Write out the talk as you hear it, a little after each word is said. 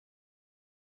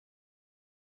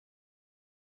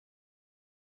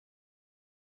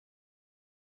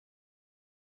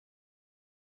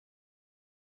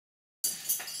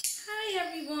Hi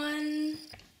everyone.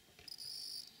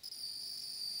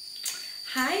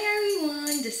 Hi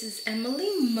everyone, this is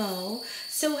Emilie Mo.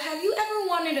 So have you ever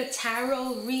wanted a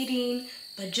tarot reading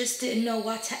but just didn't know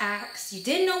what to ask? You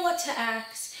didn't know what to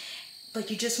ask, but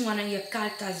you just wanted your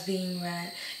cartas being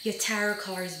read, your tarot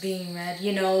cards being read,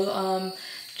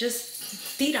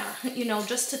 just tira,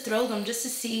 just to throw them, just to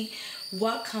see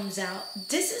what comes out.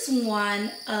 This is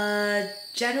one,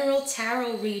 general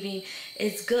tarot reading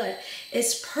is good.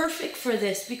 It's perfect for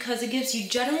this because it gives you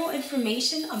general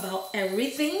information about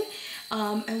everything.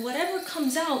 And whatever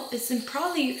comes out is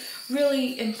probably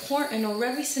really important or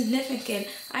very significant.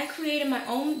 I created my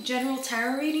own general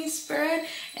tarot reading spread,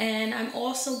 and I'm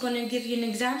also going to give you an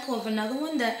example of another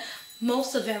one that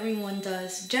most of everyone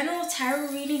does. General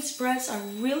tarot reading spreads are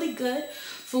really good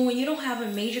for when you don't have a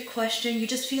major question. You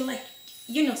just feel like,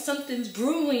 something's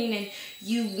brewing and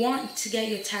you want to get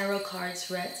your tarot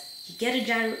cards read. You get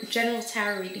a general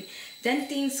tarot reading. Then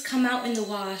things come out in the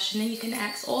wash, and then you can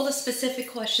ask all the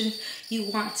specific questions you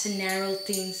want to narrow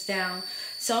things down.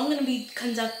 So I'm going to be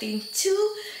conducting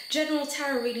 2 general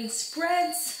tarot reading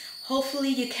spreads. Hopefully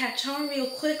you catch on real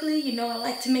quickly. I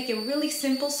like to make it really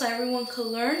simple so everyone can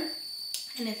learn.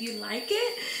 And if you like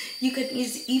it, you could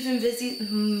even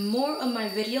visit more of my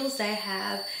videos that I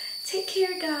have. Take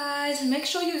care, guys. Make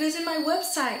sure you visit my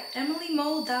website,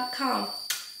 emiliemo.com.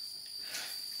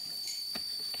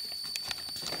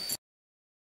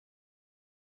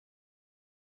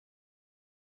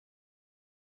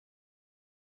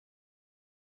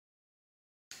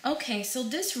 Okay, so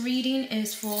this reading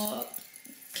is for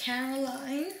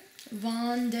Caroline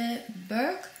van de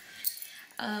Berg.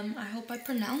 I hope I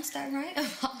pronounced that right. I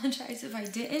apologize if I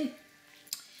didn't.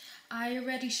 I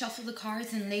already shuffled the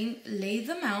cards and laid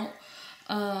them out.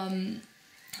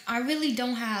 I really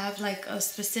don't have like a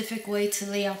specific way to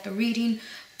lay out the reading,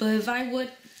 but if I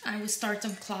would start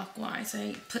them clockwise.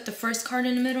 I put the first card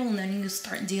in the middle and then you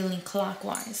start dealing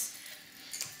clockwise.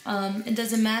 It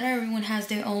doesn't matter, everyone has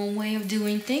their own way of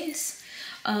doing things,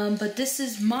 but this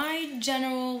is my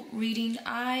general reading.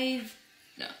 I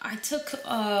took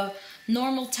a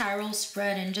normal tarot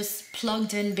spread and just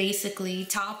plugged in basically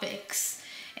topics,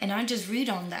 and I just read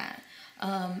on that,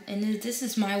 and this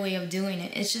is my way of doing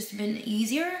it. It's just been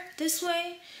easier this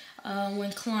way.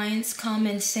 When clients come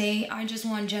and say, I just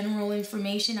want general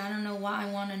information, I don't know what I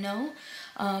want to know,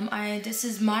 this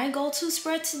is my go-to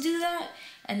spread to do that.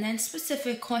 And then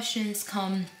specific questions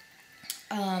come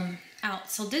out.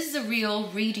 So this is a real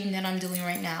reading that I'm doing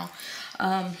right now.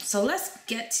 So let's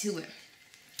get to it.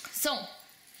 So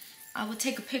I will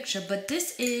take a picture, but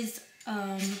this is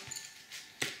the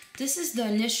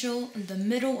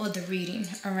middle of the reading.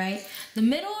 All right, the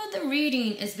middle of the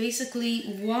reading is basically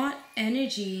what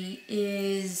energy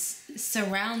is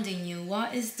surrounding you.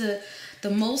 What is the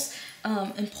most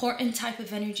important type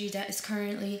of energy that is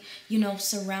currently,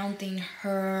 surrounding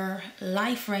her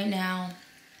life right now.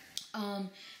 And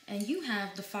you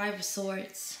have the 5 of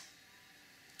Swords.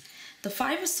 The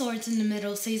 5 of Swords in the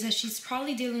middle says that she's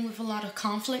probably dealing with a lot of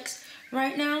conflicts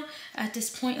right now at this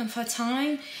point of her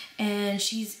time, and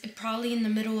she's probably in the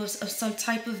middle of some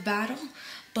type of battle.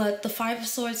 But the 5 of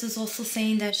Swords is also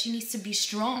saying that she needs to be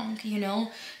strong,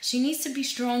 She needs to be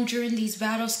strong during these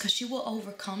battles because she will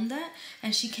overcome that,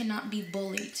 and she cannot be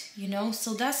bullied,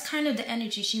 So that's kind of the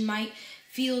energy. She might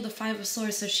feel the 5 of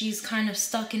Swords, so she's kind of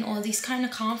stuck in all these kind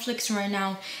of conflicts right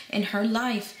now in her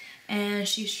life, and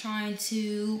she's trying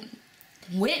to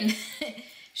win.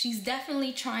 She's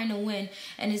definitely trying to win,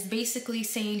 and it's basically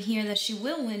saying here that she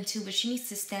will win too, but she needs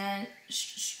to stand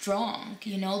strong.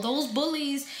 Those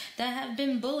bullies that have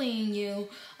been bullying you,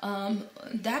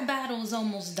 that battle is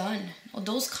almost done.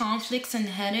 Those conflicts and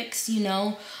headaches,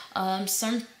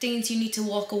 some things you need to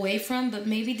walk away from, but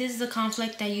maybe this is a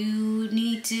conflict that you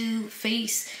need to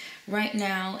face right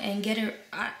now and get it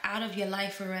out of your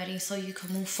life already so you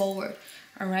can move forward.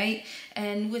 All right,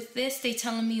 and with this, they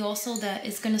telling me also that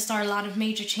it's going to start a lot of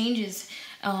major changes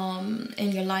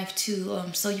in your life too.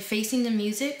 So you're facing the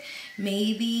music.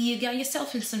 Maybe you got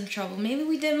yourself in some trouble. Maybe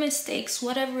we did mistakes,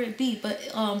 whatever it be. But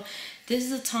this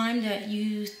is a time that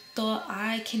you thought,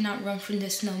 I cannot run from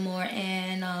this no more.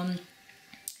 And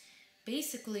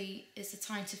basically, it's a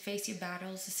time to face your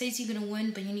battles. It says you're going to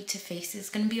win, but you need to face it. It's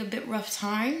going to be a bit rough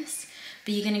times,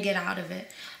 but you're going to get out of it.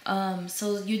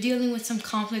 So you're dealing with some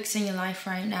conflicts in your life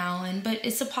right now, but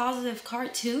it's a positive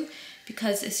card too,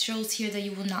 because it shows here that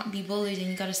you will not be bullied, and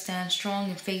you got to stand strong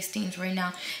and face things right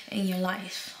now in your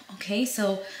life. Okay,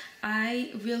 so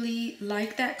I really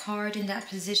like that card in that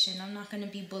position. I'm not going to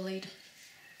be bullied.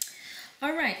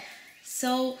 All right,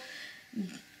 so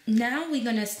now we're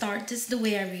going to start. This is the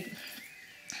way I read it.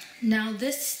 Now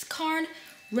this card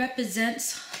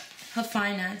represents her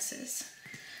finances.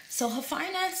 So her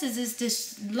finances is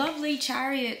this lovely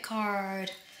Chariot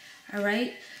card. All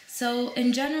right. So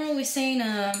in general, we're saying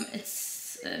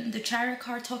it's the Chariot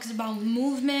card talks about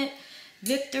movement,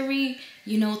 victory.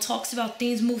 You know, talks about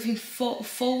things moving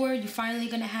forward. You're finally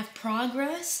gonna have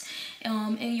progress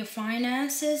in your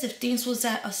finances. If things was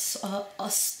at a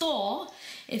stall,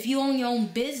 if you own your own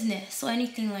business or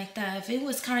anything like that, if it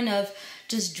was kind of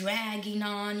just dragging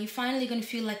on, you're finally gonna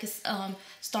feel like it's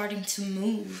starting to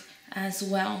move as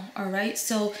well. All right,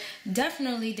 so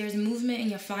definitely there's movement in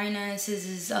your finances.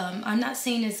 Is I'm not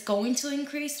saying it's going to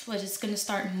increase, but it's gonna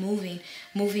start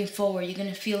moving forward. You're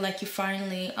gonna feel like you're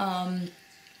finally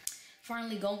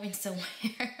going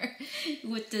somewhere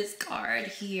with this card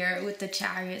here with the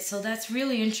Chariot. So that's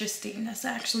really interesting. That's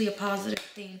actually a positive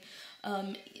thing.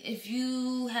 If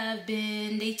you have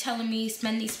been, they telling me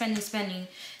spending,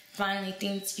 finally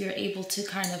things you're able to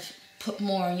kind of put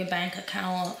more in your bank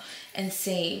account and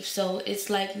save. So it's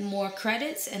like more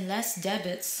credits and less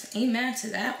debits. Amen to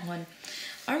that one.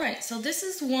 All right, so this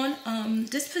is one.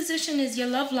 This position is your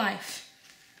love life.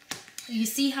 You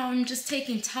see how I'm just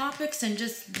taking topics and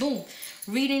just boom,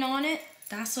 reading on it.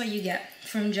 That's what you get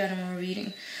from general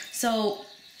reading. So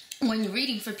when you're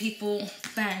reading for people,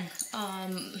 bang,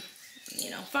 you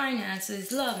know,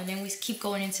 finances, love, and then we keep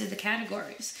going into the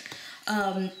categories.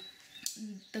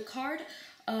 The card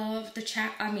of the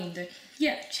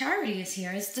charity is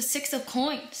here. It's the Six of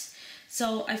Coins.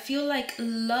 So I feel like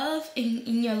love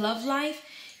in your love life,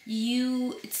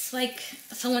 it's like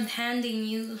someone handing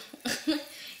you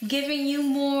giving you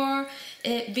more,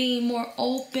 it being more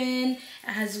open,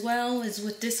 as well as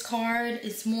with this card,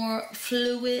 it's more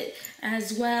fluid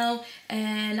as well.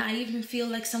 And I even feel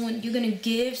like you're gonna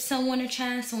give someone a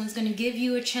chance, someone's gonna give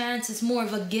you a chance. It's more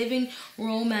of a giving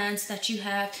romance that you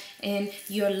have in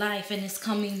your life, and it's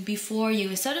coming before you,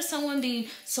 instead of someone being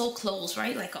so close,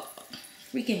 right, like a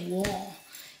freaking wall,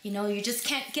 you know, you just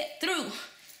can't get through.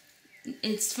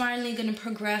 It's finally gonna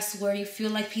progress where you feel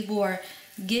like people are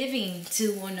giving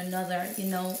to one another, you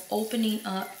know, opening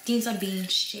up, things are being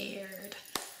shared.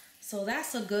 So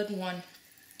that's a good one.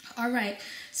 All right,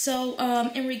 so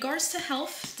in regards to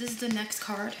health, this is the next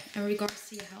card in regards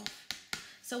to your health.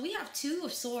 So we have Two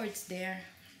of Swords there.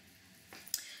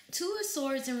 Two of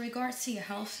Swords in regards to your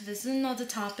health. This is another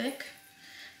topic.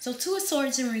 So Two of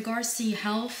Swords in regards to your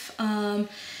health,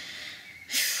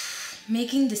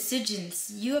 making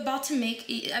decisions. You about to make,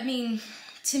 I mean,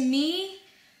 to me,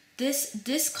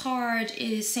 this card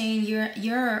is saying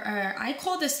you're I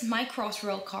call this my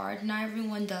crossroad card. Not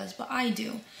everyone does, but I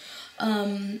do.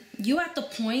 You at the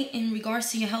point in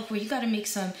regards to your health where you got to make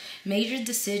some major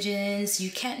decisions. You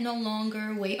can't no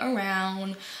longer wait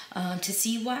around to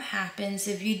see what happens.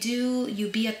 If you do, you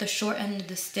be at the short end of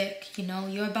the stick. You know,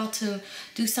 you're about to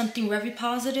do something very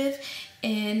positive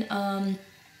in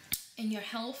your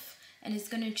health. And it's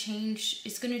gonna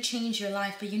change your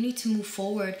life, but you need to move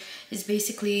forward is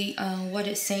basically what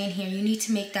it's saying here. You need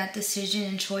to make that decision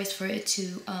and choice for it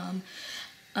to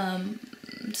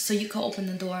so you can open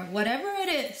the door. Whatever it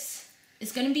is,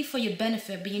 it's gonna be for your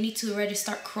benefit, but you need to already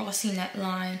start crossing that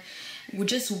line. We're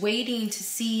just waiting to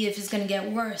see if it's gonna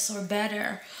get worse or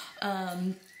better.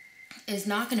 Is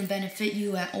not going to benefit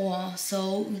you at all.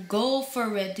 So go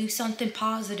for it, do something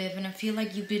positive. And I feel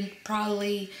like you've been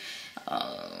probably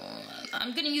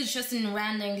I'm gonna use just a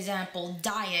random example,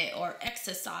 diet or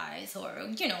exercise, or,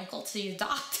 you know, go to your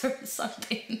doctor or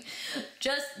something.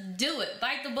 Just do it,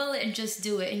 bite the bullet and just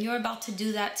do it. And you're about to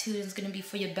do that too. It's gonna be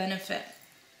for your benefit.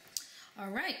 All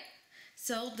right,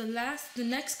 so the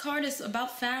next card is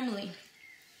about family,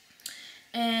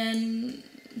 and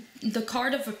the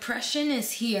card of oppression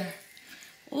is here.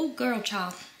 Oh, girl,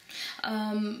 child.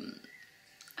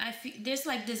 I feel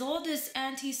there's all this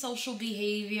antisocial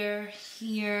behavior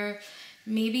here.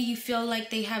 Maybe you feel like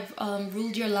they have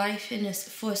ruled your life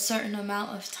for a certain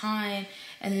amount of time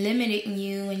and limiting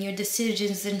you and your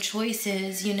decisions and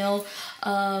choices, you know,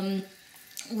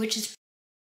 which is...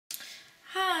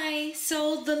 Hi,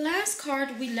 so the last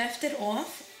card we left it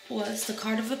off was the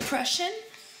card of oppression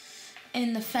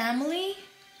in the family.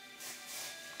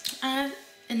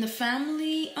 In the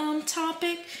family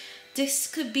topic.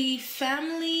 This could be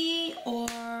family or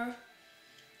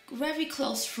very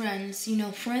close friends, you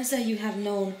know, friends that you have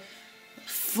known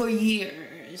for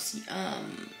years.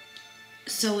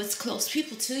 So it's close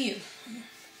people to you.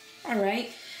 All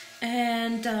right.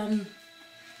 And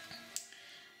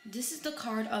this is the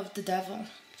card of the Devil.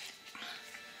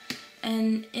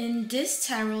 And in this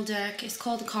tarot deck, it's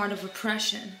called the card of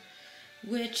oppression,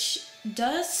 which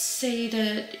does say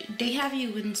that they have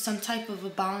you in some type of a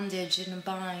bondage and a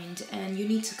bind, and you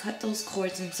need to cut those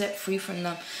cords and set free from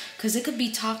them, because it could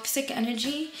be toxic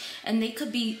energy, and they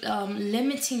could be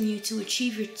limiting you to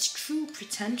achieve your true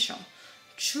potential.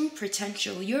 True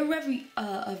potential. You're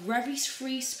a very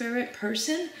free spirit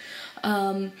person,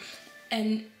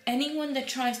 and anyone that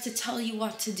tries to tell you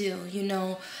what to do, you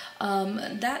know,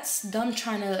 that's them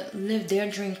trying to live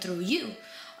their dream through you.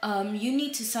 You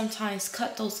need to sometimes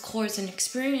cut those cords and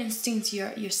experience things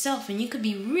yourself, and you could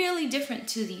be really different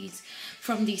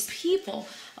from these people,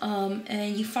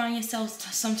 and you find yourself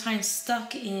sometimes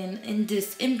stuck in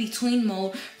this in-between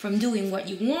mode from doing what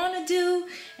you want to do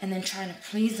and then trying to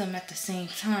please them at the same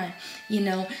time, you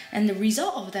know. And the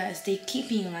result of that is they keep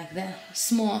being like that,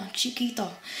 small,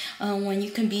 chiquito, when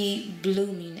you can be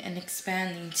blooming and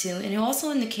expanding too. And also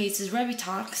in the case is very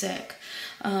toxic.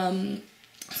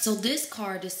 So this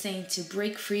card is saying to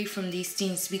break free from these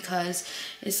things, because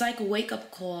it's like a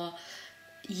wake-up call.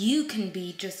 You can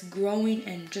be just growing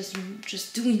and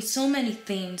just doing so many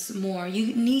things more.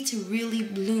 You need to really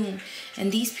bloom,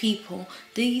 and these people,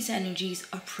 these energies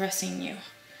are pressing you.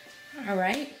 All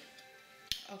right?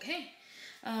 Okay.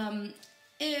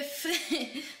 If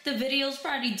the video's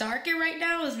probably darker right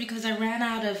now, is because I ran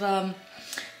out of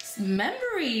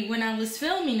memory when I was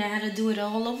filming. I had to do it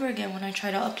all over again when I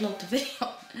try to upload the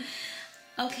video.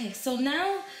 Okay, so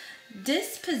now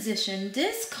this position,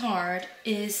 this card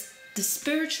is the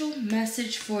spiritual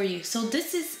message for you. So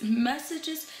this is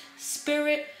messages,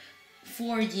 spirit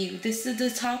for you. This is the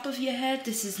top of your head.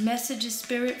 This is messages,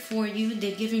 spirit for you.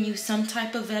 They're giving you some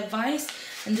type of advice,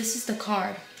 and this is the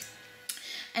card.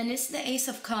 And it's the Ace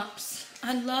of Cups.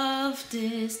 I love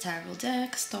this tarot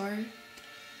deck, Star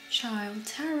Child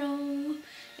Tarot.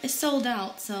 It's sold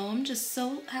out, so I'm just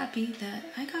so happy that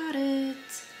I got it.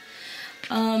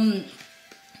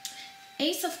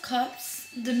 Ace of Cups,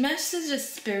 the message of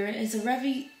spirit is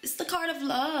it's the card of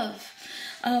love.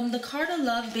 The card of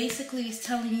love basically is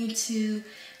telling you to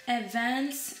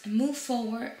advance, move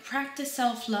forward, practice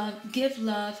self-love, give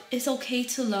love. It's okay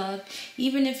to love.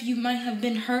 Even if you might have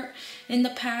been hurt in the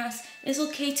past, it's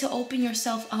okay to open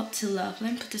yourself up to love.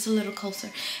 Let me put this a little closer.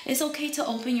 It's okay to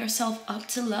open yourself up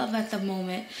to love at the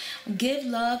moment. Give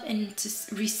love and to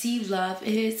receive love.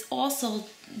 It is also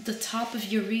the top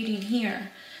of your reading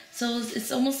here. So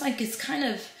it's almost like it's kind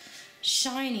of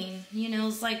shining, you know,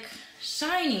 it's like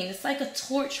shining. It's like a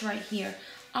torch right here.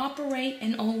 Operate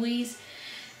and always.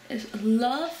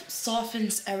 Love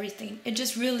softens everything. It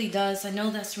just really does. I know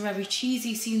that's very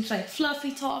cheesy, seems like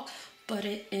fluffy talk, but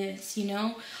it is, you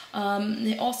know.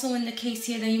 It also indicates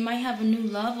here that you might have a new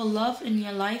love. A love in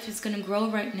your life is going to grow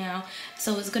right now.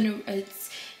 So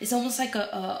it's almost like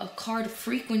a card of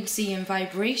frequency and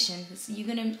vibration.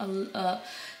 You're going to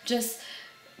just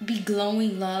be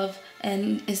glowing love,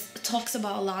 and it talks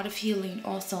about a lot of healing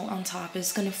also on top.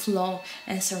 It's going to flow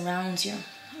and surround you.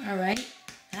 All right.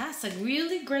 That's a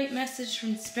really great message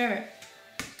from Spirit.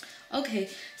 Okay,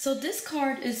 so this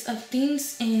card is of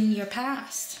things in your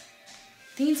past.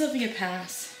 Things of your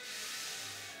past.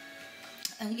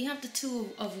 And we have the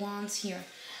Two of Wands here.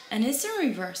 And it's in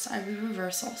reverse. I read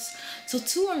reversals. So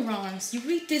Two of Wands. You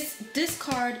read this. This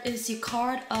card is your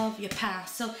card of your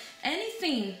past. So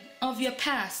anything of your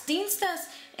past, things that's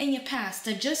in your past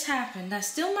that just happened, that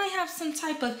still might have some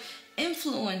type of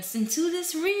influence into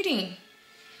this reading.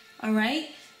 All right?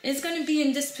 It's going to be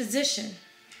in this position.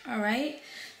 All right?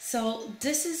 So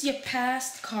this is your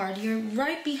past card. You're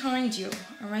right behind you.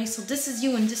 All right? So this is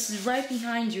you and this is right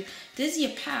behind you. This is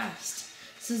your past.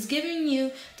 So it's giving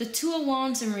you the Two of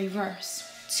Wands in reverse.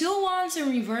 Two of Wands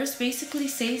in reverse basically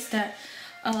says that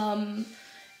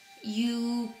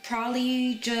you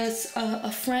probably just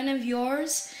a friend of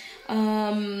yours,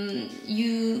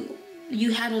 you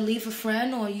had to leave a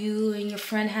friend, or you and your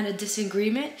friend had a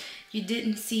disagreement. You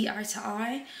didn't see eye to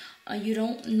eye. You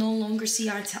don't no longer see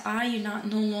eye to eye. You're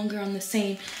no longer on the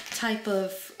same type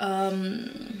of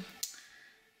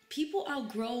people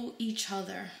outgrow each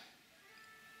other.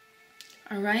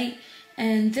 All right.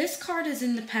 And this card is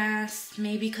in the past,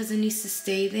 maybe because it needs to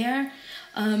stay there.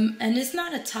 And it's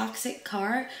not a toxic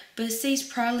card, but it says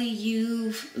probably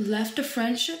you've left a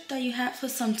friendship that you had for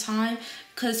some time,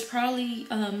 because probably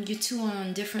you two are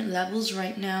on different levels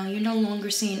right now. You're no longer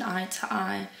seeing eye to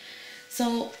eye.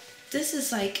 So this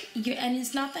is like, and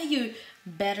it's not that you're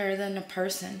better than a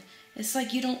person. It's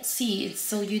like you don't see it,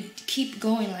 so you keep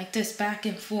going like this back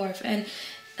and forth. And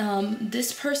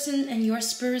this person and your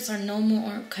spirits are no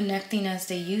more connecting as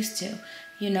they used to.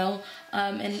 you know.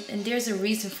 And there's a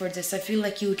reason for this. I feel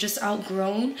like you just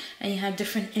outgrown and you have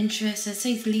different interests. It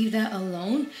says leave that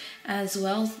alone as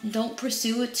well. Don't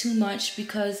pursue it too much,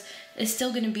 because it's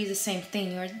still going to be the same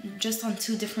thing. You're just on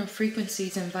two different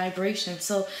frequencies and vibrations.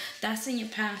 So that's in your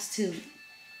past too.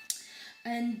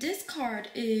 And this card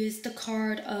is the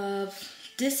card of,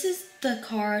 this is the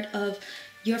card of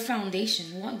your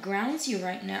foundation, what grounds you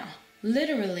right now.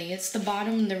 Literally, it's the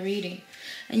bottom of the reading.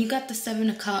 And you got the Seven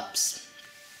of Cups.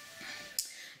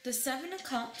 The Seven of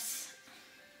Cups,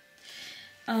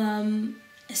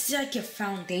 it's like your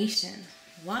foundation.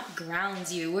 What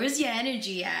grounds you? Where's your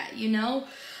energy at, you know?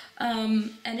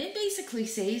 And it basically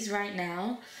says right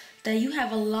now that you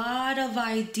have a lot of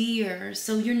ideas.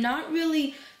 So you're not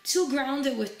really too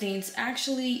grounded with things.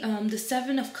 Actually, the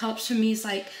Seven of Cups for me is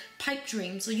like pipe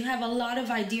dreams. So you have a lot of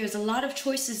ideas, a lot of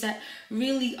choices that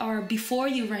really are before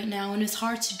you right now, and it's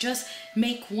hard to just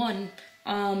make one.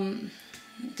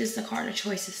 This is the card of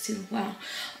choices too. Wow.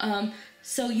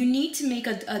 So you need to make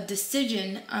a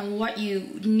decision on what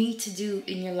you need to do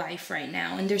in your life right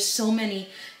now, and there's so many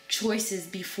choices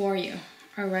before you.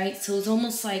 All right, so it's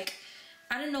almost like,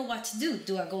 I don't know what to do.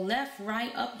 Do I go left,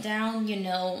 right, up, down, you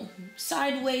know,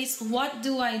 sideways? What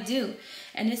do I do?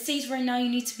 And it says right now you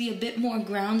need to be a bit more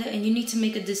grounded, and you need to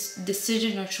make a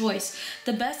decision or choice.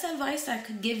 The best advice I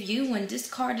could give you when this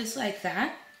card is like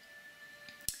that,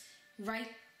 write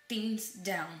things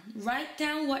down. Write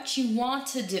down what you want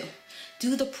to do.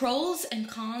 Do the pros and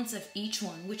cons of each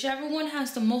one. Whichever one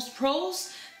has the most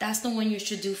pros, that's the one you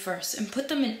should do first. And put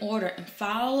them in order and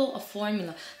follow a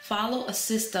formula. Follow a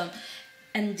system.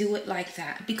 And do it like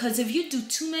that. Because if you do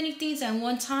too many things at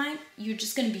one time, you're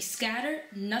just going to be scattered.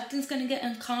 Nothing's going to get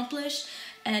accomplished.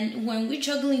 And when we're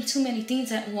juggling too many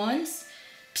things at once,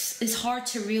 it's hard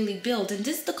to really build. And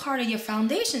this is the card of your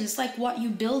foundation. It's like what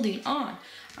you're building on.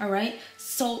 All right.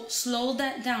 So slow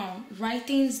that down. Write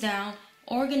things down.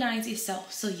 Organize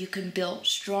yourself so you can build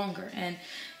stronger. And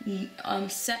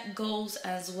set goals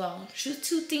as well. Choose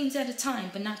 2 things at a time,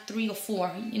 but not 3 or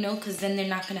 4, you know, because then they're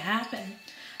not going to happen.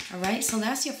 All right, so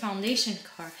that's your foundation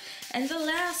card. And the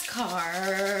last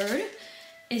card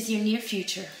is your near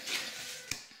future.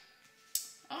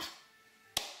 Oh,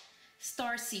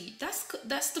 Starseed.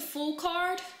 That's the full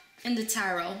card in the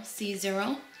tarot,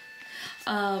 C0.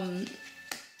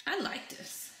 I like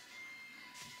this.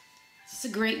 It's a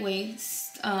great way.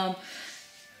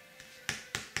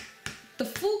 The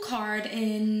full card,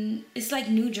 and it's like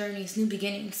new journeys, new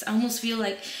beginnings. I almost feel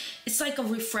like it's like a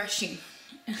refreshing.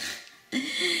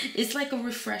 It's like a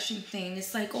refreshing thing.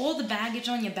 It's like all the baggage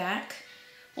on your back,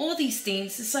 all these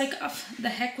things. It's like, the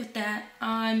heck with that.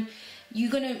 You're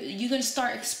gonna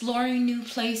start exploring new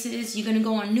places. You're gonna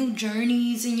go on new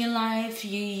journeys in your life.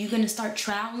 You're gonna start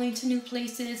traveling to new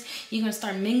places. You're gonna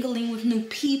start mingling with new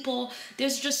people.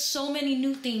 There's just so many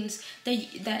new things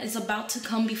that is about to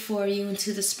come before you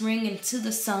into the spring, into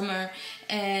the summer,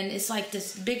 and it's like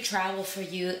this big travel for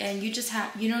you. And you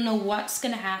don't know what's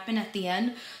gonna happen at the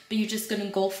end, but you're just gonna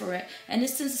go for it. And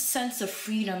it's a sense of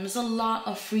freedom. There's a lot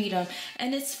of freedom,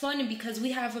 and it's funny because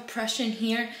we have oppression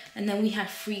here, and then we have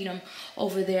freedom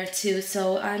over there too.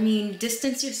 So I mean,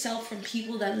 distance yourself from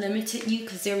people that limited you,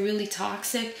 because they're really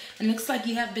toxic. And it looks like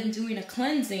you have been doing a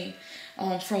cleansing,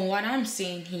 from what I'm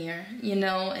seeing here, you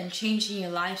know, and changing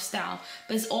your lifestyle.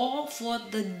 But it's all for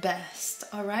the best.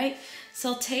 All right,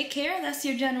 so take care. That's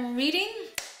your general reading.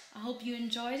 I hope you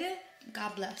enjoyed it.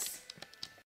 God bless.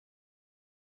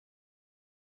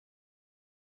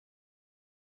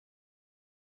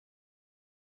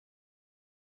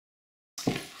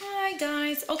 Hi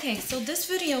guys. Okay, so this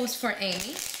video is for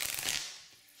Amy.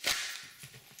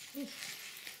 Okay,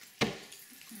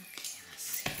 let's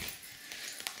see.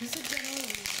 This is a general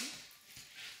reading.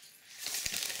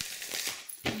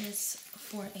 It's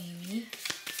for Amy.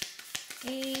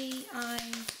 A-I-M-E-E.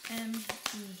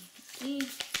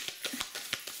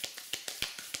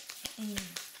 Amy.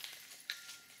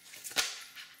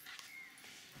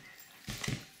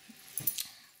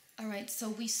 Alright, so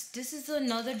this is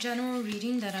another general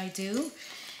reading that I do,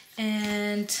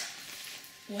 and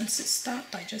once it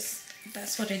stopped,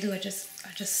 that's what I do, I just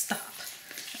stop.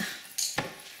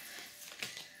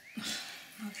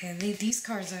 Okay, these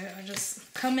cards are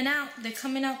just coming out, they're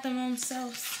coming out them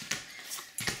themselves.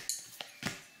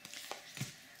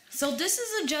 So this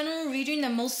is a general reading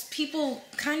that most people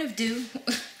kind of do.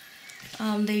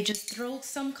 They just throw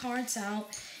some cards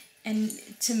out, and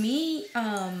to me,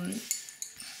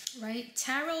 right,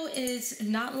 tarot is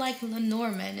not like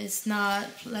Lenormand. It's not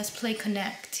let's play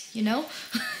connect, you know.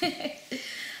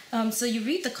 So you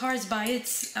read the cards by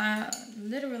its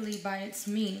literally by its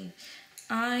meaning.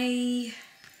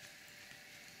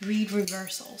 read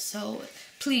reversals. So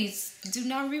please do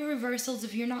not read reversals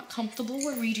if you're not comfortable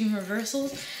with reading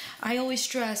reversals. I always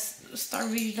stress,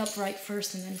 start reading upright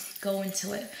first and then go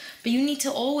into it. But you need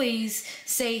to always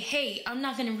say, hey, I'm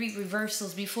not going to read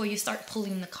reversals before you start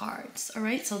pulling the cards. All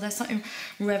right, so that's something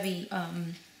very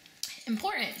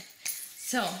important.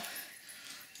 So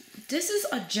this is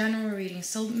a general reading.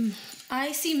 So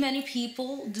I see many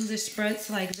people do the spreads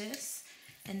like this,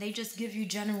 and they just give you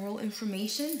general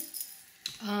information.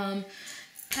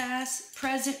 Past,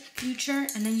 present, future,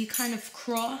 and then you kind of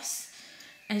cross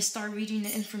and start reading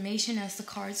the information as the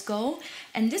cards go.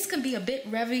 And this can be a bit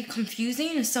very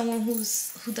confusing as someone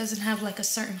who doesn't have like a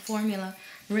certain formula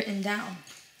written down.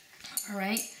 All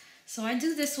right, so I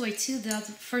do this way too. That's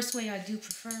the first way I do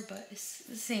prefer, but it's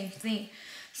the same thing.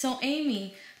 So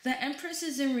Amy, the Empress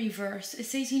is in reverse. It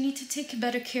says you need to take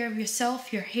better care of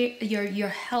yourself, your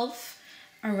health.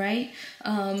 All right.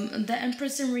 The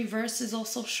Empress in reverse is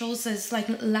also shows as like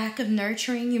lack of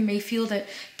nurturing. You may feel that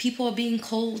people are being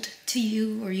cold to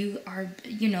you, or you are,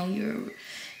 you're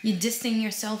distancing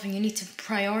yourself, and you need to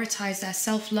prioritize that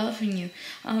self-love in you.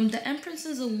 The Empress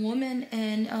is a woman,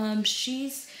 and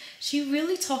she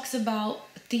really talks about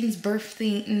things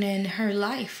birthing in her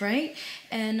life, right?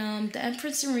 And the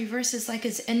Empress in reverse is like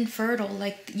it's infertile.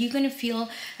 Like you're gonna feel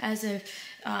as if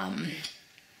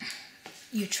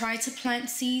you try to plant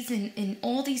seeds in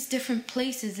all these different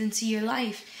places into your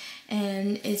life,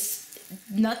 and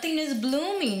nothing is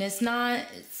blooming. It's not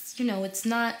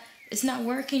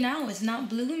working out. It's not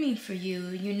blooming for you.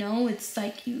 It's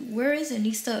like where is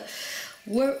it?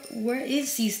 Where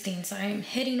is these things? I'm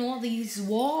hitting all these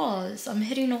walls.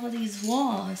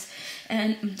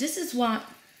 And this is what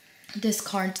this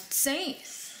card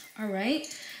says. All right.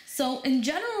 So in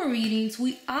general readings,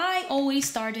 I always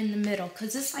start in the middle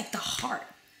because it's like the heart,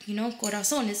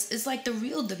 corazón. It's like the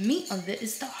meat of it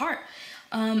is the heart.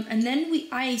 And then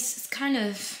I kind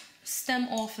of stem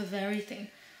off of everything.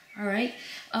 All right.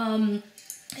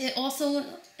 It also,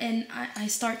 and I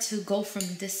start to go from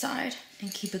this side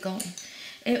and keep it going.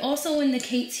 It also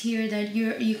indicates here that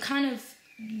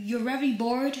you're very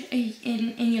bored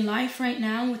in your life right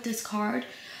now with this card.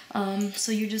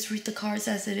 So you just read the cards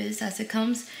as it is, as it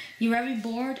comes. You're very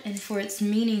bored, and for its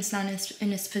meanings, not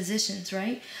in its positions,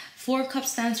 right? 4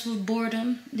 Cups stands for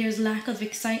boredom. There's lack of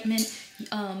excitement.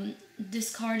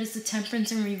 This card is the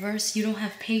Temperance in reverse. You don't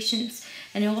have patience.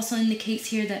 And it also indicates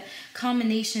here that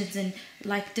combinations, and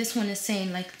like this one is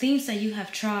saying, like things that you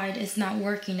have tried is not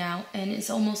working out, and it's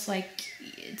almost like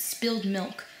it's spilled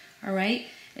milk, all right?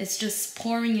 It's just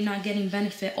pouring, you're not getting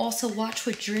benefit. Also, watch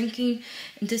with drinking.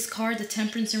 This card, the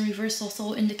Temperance in reverse,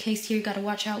 also indicates here you got to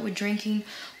watch out with drinking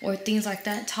or things like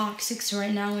that, toxics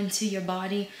right now into your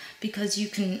body, because you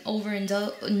can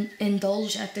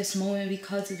overindulge at this moment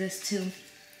because of this too.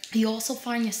 You also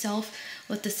find yourself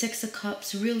with the 6 of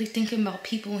Cups really thinking about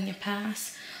people in your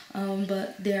past.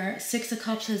 But their 6 of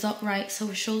Cups is upright, so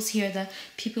it shows here that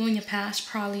people in your past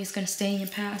probably is going to stay in your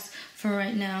past for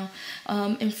right now.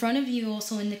 In front of you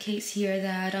also indicates here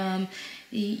that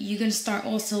you're going to start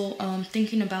also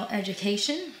thinking about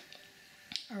education.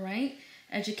 All right,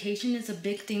 education is a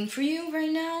big thing for you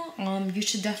right now. You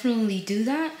should definitely do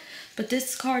that. But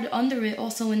this card under it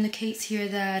also indicates here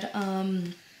that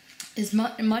is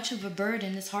much of a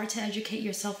burden. It's hard to educate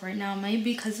yourself right now, maybe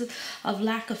because of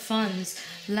lack of funds,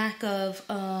 lack of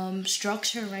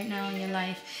structure right now in your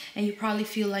life, and you probably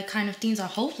feel like kind of things are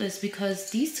hopeless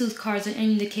because these 2 cards are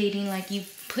indicating like you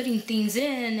putting things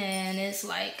in and it's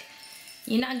like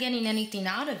you're not getting anything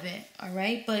out of it. All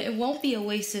right, but it won't be a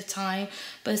waste of time,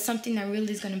 but it's something that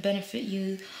really is going to benefit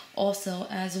you also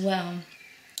as well.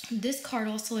 This card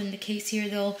also indicates here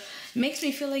though, makes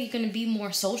me feel like you're going to be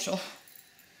more social.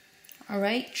 All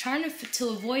right, trying to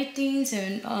avoid things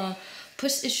and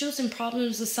push issues and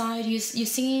problems aside. You're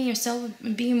seeing yourself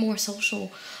being more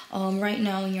social right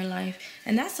now in your life,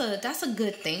 and that's a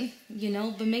good thing,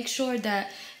 But make sure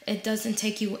that it doesn't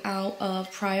take you out of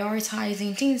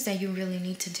prioritizing things that you really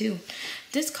need to do.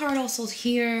 This card also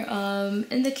here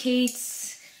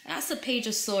indicates that's the Page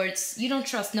of Swords. You don't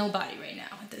trust nobody right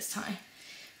now at this time.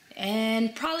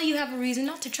 And probably you have a reason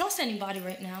not to trust anybody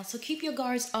right now. So keep your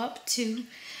guards up too.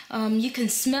 You can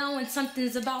smell when something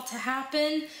is about to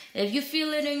happen. If you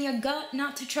feel it in your gut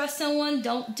not to trust someone,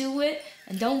 don't do it.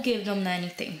 And don't give them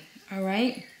anything. All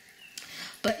right?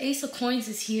 But Ace of Coins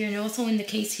is here. And it also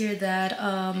indicates here that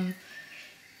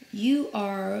you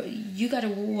got to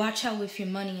watch out with your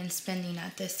money and spending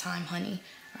at this time, honey.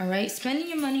 All right? Spending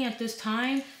your money at this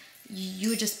time,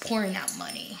 you're just pouring out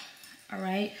money. All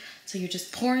right, so you're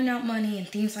just pouring out money and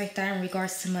things like that in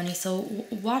regards to money. So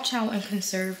watch out and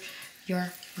conserve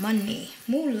your money,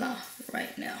 moolah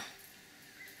right now.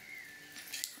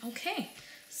 Okay,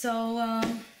 so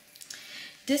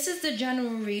this is the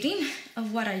general reading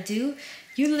of what I do.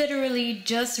 You literally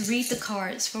just read the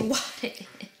cards for what it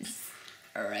is.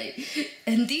 All right,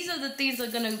 and these are the things that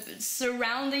are gonna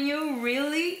surround you,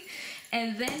 really,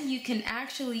 and then you can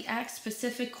actually ask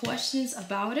specific questions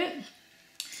about it.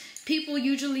 People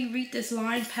usually read this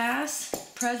line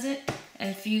past, present,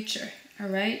 and future. All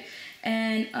right,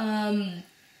 and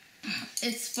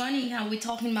it's funny how we're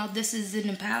talking about this is in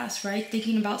the past, right?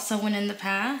 Thinking about someone in the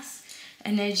past,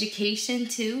 and education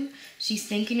too. She's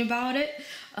thinking about it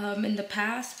in the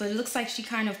past, but it looks like she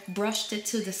kind of brushed it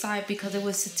to the side because it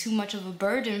was too much of a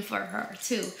burden for her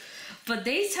too. But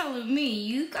they telling me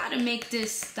you gotta make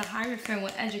this the Hierophant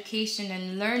with education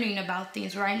and learning about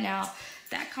things right now.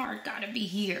 That card gotta be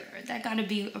here. That gotta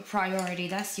be a priority.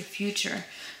 That's your future.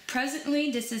 Presently,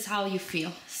 this is how you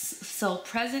feel. So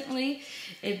presently,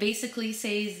 it basically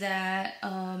says that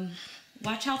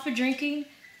watch out for drinking.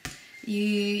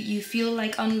 You feel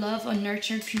like unloved,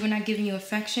 unnurtured. People are not giving you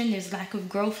affection. There's lack of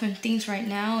growth and things right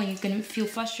now, and you're gonna feel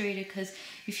frustrated because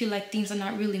you feel like things are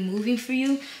not really moving for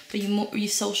you. But you're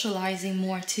socializing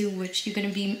more too, which you're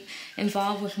gonna be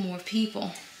involved with more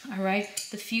people. All right.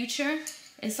 The future.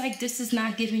 It's like this is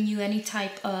not giving you any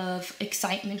type of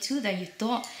excitement too that you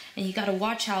thought, and you gotta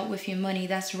watch out with your money.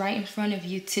 That's right in front of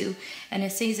you too. And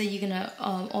it says that you're gonna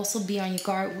also be on your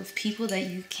guard with people that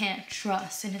you can't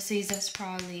trust. And it says that's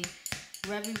probably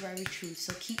very, very true.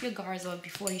 So keep your guards up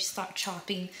before you start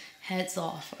chopping heads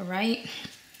off. All right.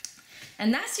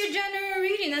 And that's your general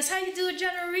reading. That's how you do a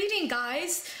general reading,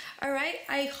 guys. All right.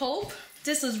 I hope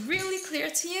this is really clear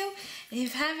to you. If you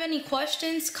have any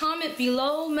questions, comment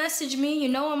below, message me. You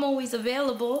know I'm always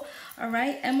available. All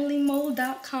right,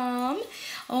 emiliemo.com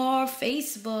or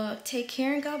Facebook. Take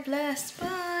care and God bless.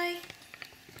 Bye.